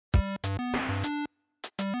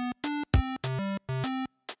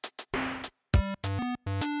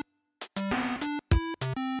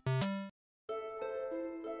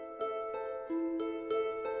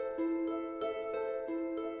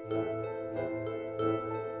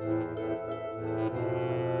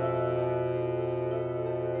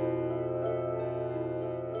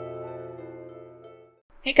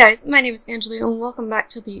Hey guys, my name is AngeliaAnn and welcome back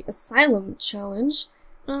to the Asylum challenge.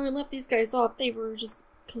 When we left these guys off, they were just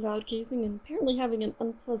cloudgazing and apparently having an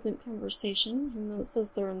unpleasant conversation, even though it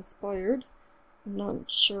says they're inspired. I'm not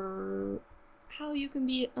sure how you can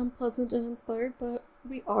be unpleasant and inspired, but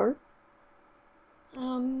we are.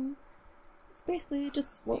 It's basically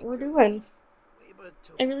just what we're doing.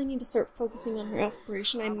 I really need to start focusing on her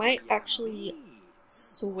aspiration. I might actually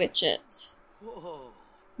switch it.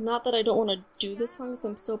 Not that I don't want to do this one, because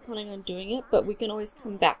I'm still planning on doing it, but we can always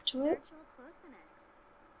come back to it.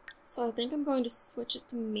 So I think I'm going to switch it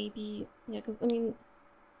to maybe, yeah, because, I mean,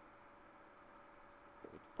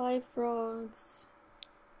 5 frogs.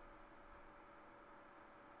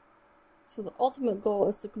 So the ultimate goal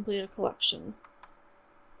is to complete a collection,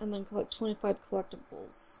 and then collect 25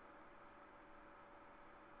 collectibles.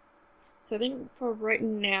 So I think for right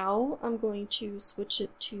now, I'm going to switch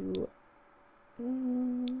it to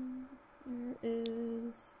where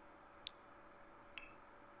is...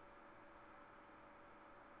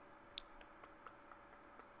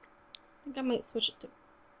 I think I might switch it to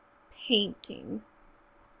painting.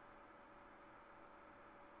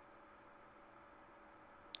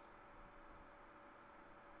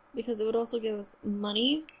 Because it would also give us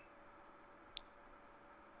money.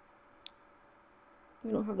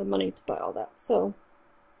 We don't have the money to buy all that, so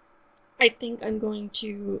I think I'm going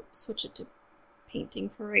to switch it to painting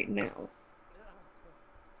for right now.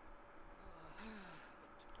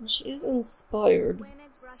 And she is inspired,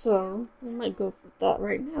 so we might go for that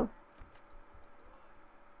right now.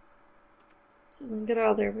 Susan, get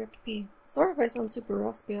out of there, we have to pee. Sorry if I sound super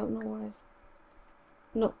raspy, I don't know why.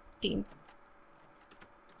 No, Dean.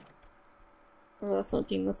 Or that's not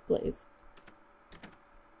Dean, that's Blaze.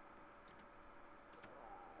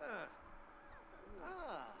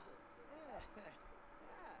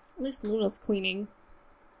 At least Luna's cleaning.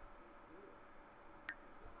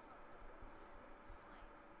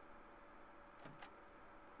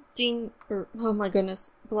 Dean, or, oh my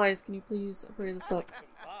goodness, Blaze, can you please hurry this up?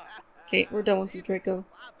 Okay, we're done with you, Draco.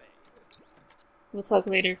 We'll talk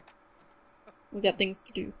later. We got things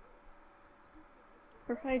to do.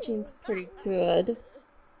 Her hygiene's pretty good.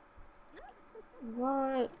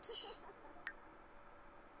 What?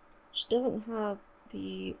 She doesn't have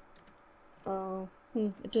the... Oh...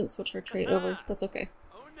 it didn't switch her trait over. That's okay.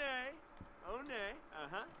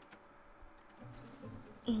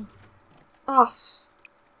 Ugh.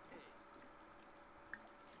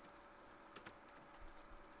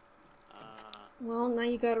 Well, now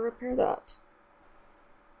you gotta repair that.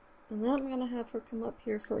 And then I'm gonna have her come up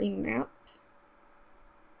here for a nap.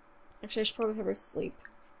 Actually, I should probably have her sleep.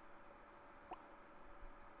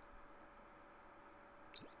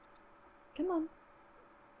 Come on.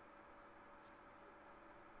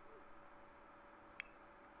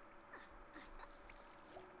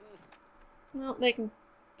 Well, they can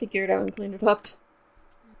figure it out and clean it up.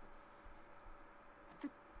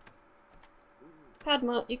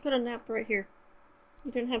 Padma, you could have napped right here.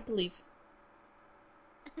 You didn't have to leave.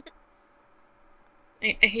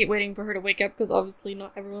 I hate waiting for her to wake up because obviously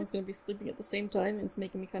not everyone's going to be sleeping at the same time and it's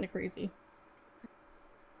making me kind of crazy.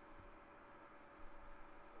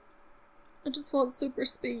 I just want super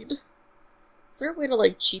speed. Is there a way to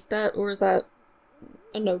like cheat that, or is that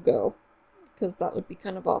a no-go? Because that would be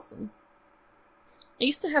kind of awesome. I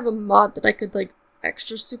used to have a mod that I could, like,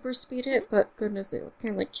 extra super speed it, but goodness, it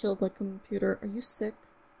kind of, like, killed my computer. Are you sick?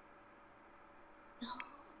 No.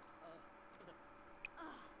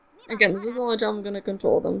 Again, this is the only time I'm gonna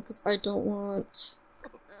control them, because I don't want...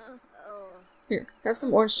 Here, have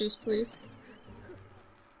some orange juice, please.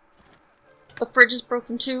 The fridge is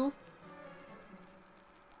broken, too.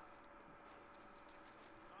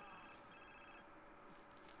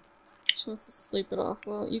 She wants to sleep it off.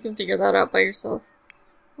 Well, you can figure that out by yourself.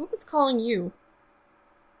 Who was calling you?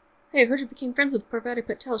 Hey, I heard you became friends with Parvati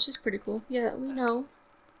Patel. She's pretty cool. Yeah, we know.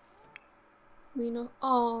 We know.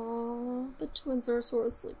 Aww, the twins are sort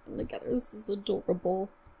of sleeping together. This is adorable.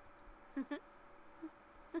 I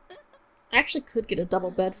actually could get a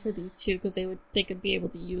double bed for these two because they could be able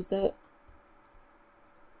to use it.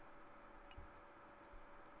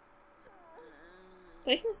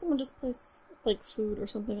 Did I hear someone just place like food or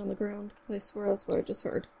something on the ground? Because I swear that's what I just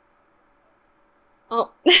heard.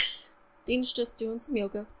 Oh, Dean's just doing some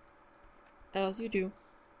yoga. As you do.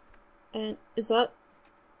 And is that...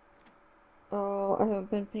 Oh, I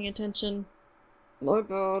haven't been paying attention. My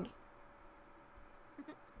god.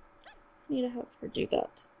 I need to have her do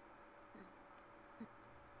that.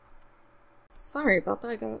 Sorry about that,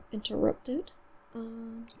 I got interrupted.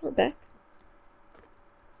 We're back.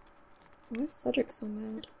 Why is Cedric so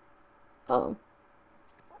mad? Oh.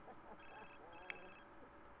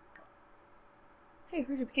 Hey, I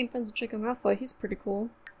heard you became friends with Draco Malfoy. He's pretty cool.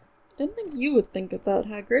 Didn't think you would think of that,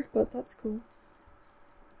 Hagrid, but that's cool.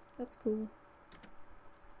 That's cool.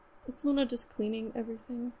 Is Luna just cleaning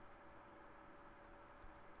everything?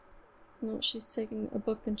 No, she's taking a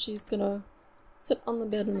book and she's gonna sit on the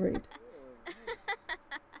bed and read.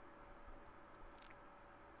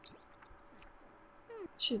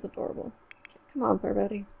 She's adorable. Okay, come on,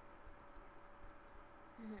 Parvati.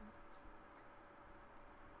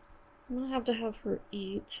 So I'm gonna have her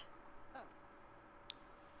eat.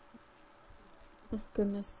 Oh,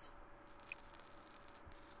 goodness.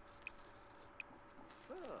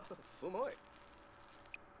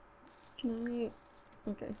 Can I...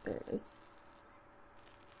 Okay, there it is.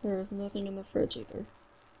 There is nothing in the fridge either.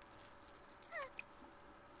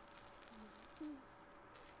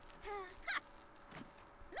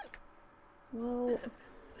 Well...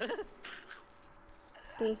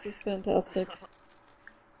 This is fantastic.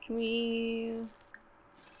 Can we...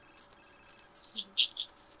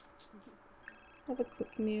 have a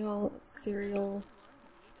quick meal of cereal?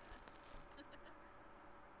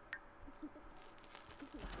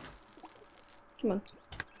 Come on.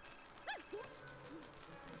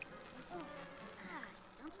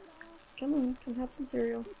 Come on, come have some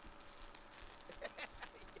cereal.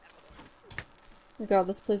 Oh my god,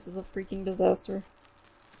 this place is a freaking disaster.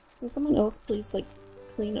 Can someone else please, like,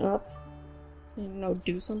 clean up? And, you know,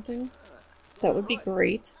 do something? That would be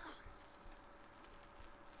great.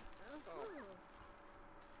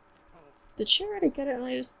 Did she already get it and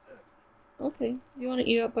I just... Okay, you want to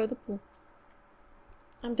eat out by the pool.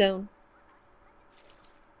 I'm down.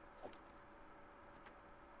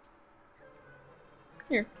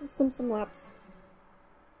 Here, some laps.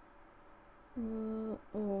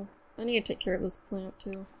 Oh. I need to take care of this plant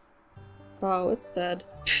too. Oh, it's dead.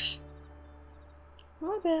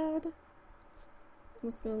 My bad. I'm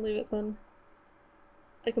just gonna leave it then.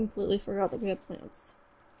 I completely forgot that we had plants.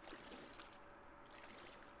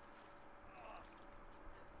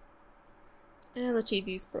 And the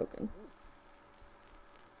TV's broken.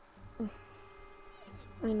 Ugh.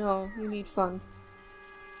 I know, you need fun.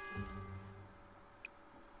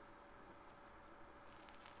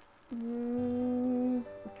 I'm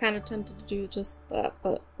kind of tempted to do just that,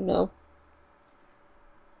 but no.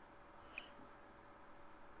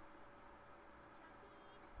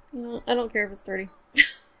 You know, I don't care if it's dirty.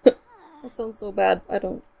 That sounds so bad.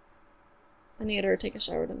 I need her to take a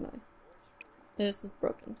shower tonight. This is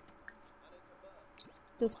broken.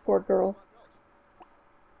 This poor girl.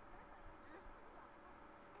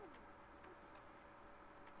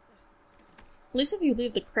 At least if you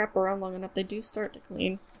leave the crap around long enough, they do start to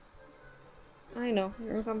clean. I know,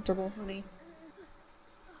 you're uncomfortable, honey.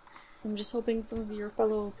 I'm just hoping some of your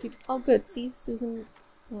fellow people— oh good, see, Susan—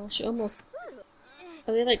 well, she almost—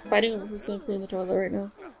 are they like fighting over who's gonna clean the toilet right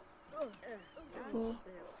now? Well,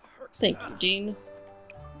 thank you, Dean.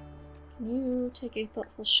 Can you take a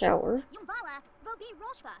thoughtful shower?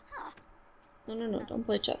 No, don't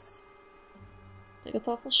play chess. Take a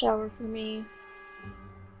thoughtful shower for me.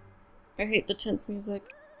 I hate the tense music.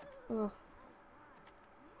 Ugh.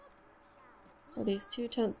 Are these too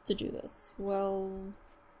tense to do this? Well...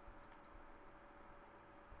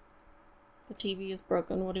 the TV is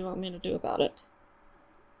broken. What do you want me to do about it?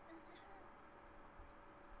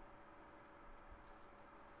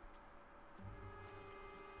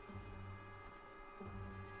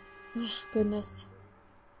 Ugh, goodness.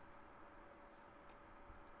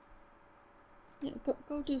 Yeah,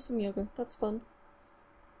 go do some yoga. That's fun.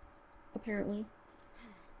 Apparently.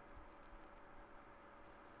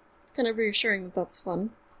 It's kind of reassuring that that's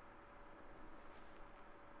fun.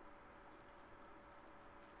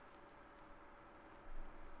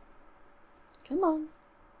 Come on.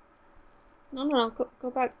 No, go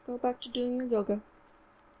back to doing your yoga.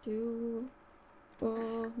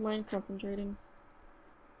 Mind concentrating.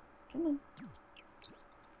 Come on.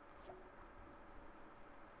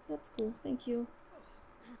 That's cool, thank you.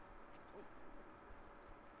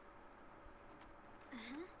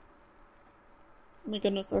 Oh my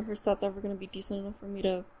goodness, are her stats ever gonna be decent enough for me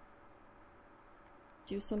to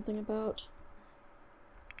do something about?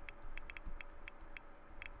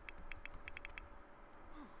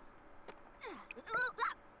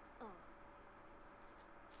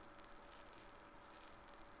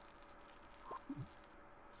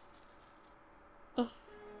 Ugh.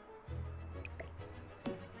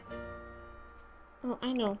 Oh,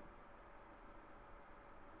 I know.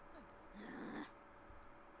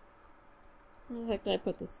 Where the heck did I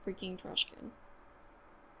put this freaking trash can?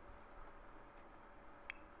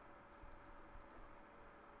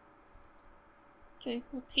 Okay,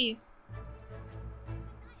 we'll pee.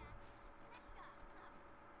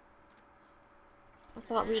 I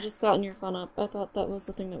thought we had just gotten your fun up. I thought that was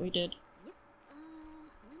the thing that we did.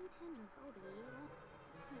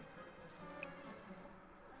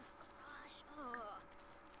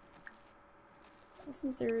 Have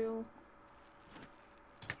some cereal.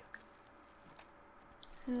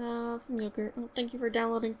 Have some yogurt. Oh, thank you for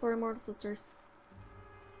downloading for Immortal Sisters.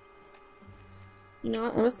 You know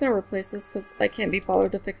what? I'm just gonna replace this because I can't be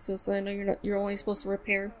bothered to fix this. I know you're only supposed to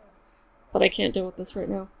repair, but I can't deal with this right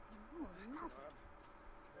now.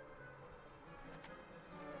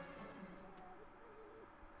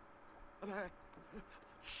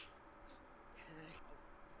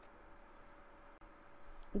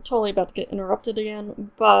 I'm totally about to get interrupted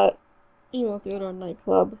again, but he wants to go to a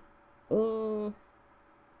nightclub. I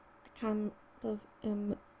kind of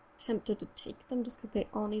am tempted to take them just because they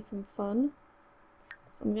all need some fun.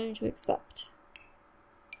 So I'm going to accept.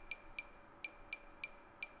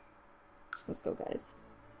 Let's go, guys.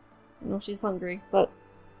 I know she's hungry, but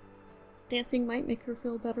dancing might make her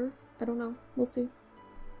feel better. I don't know. We'll see.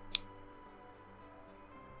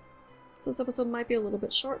 This episode might be a little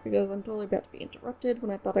bit short because I'm totally about to be interrupted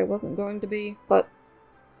when I thought I wasn't going to be, but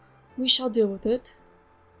we shall deal with it.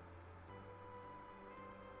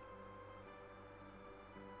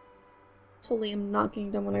 Totally am not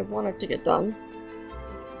getting done when I wanted to get done.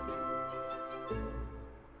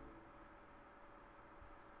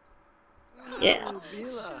 Yeah.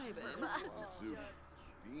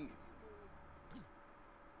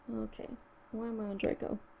 Okay. Why am I on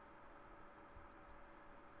Draco?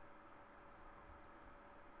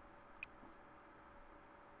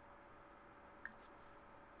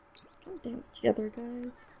 Come dance together,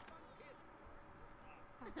 guys.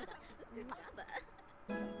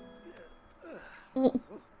 Where's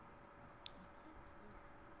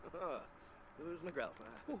my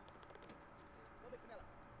girlfriend?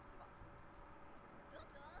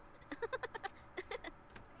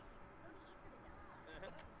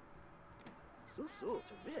 So,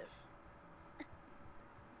 terrific.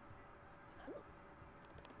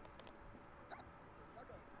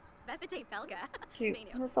 Okay,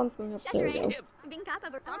 her fun's going up. There we go.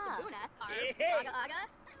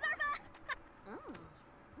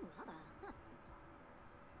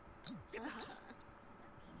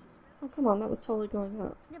 Oh, come on, that was totally going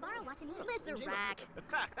up.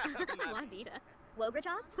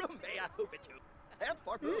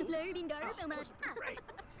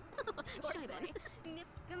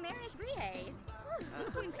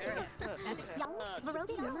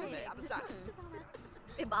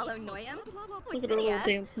 Look at her little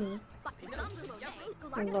dance moves.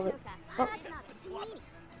 I love it. Oh.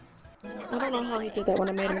 I don't know how he did that when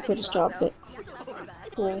I made him quit his job, but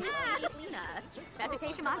cool.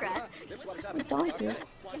 Don's here.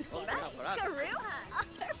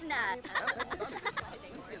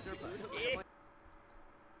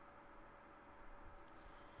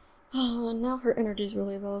 Oh, now her energy's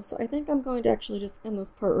really low, so I think I'm going to actually just end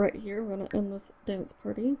this part right here. We're going to end this dance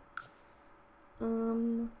party.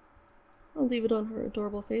 I'll leave it on her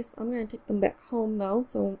adorable face. I'm going to take them back home though,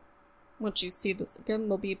 so once you see this again,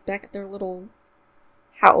 they'll be back at their little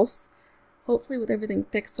house. Hopefully with everything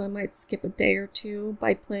fixed, so I might skip a day or two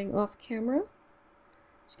by playing off camera.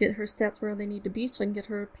 Just get her stats where they need to be so I can get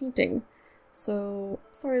her painting. So,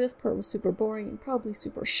 sorry this part was super boring and probably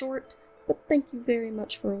super short, but thank you very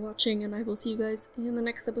much for watching, and I will see you guys in the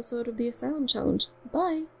next episode of the Asylum Challenge.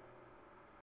 Bye!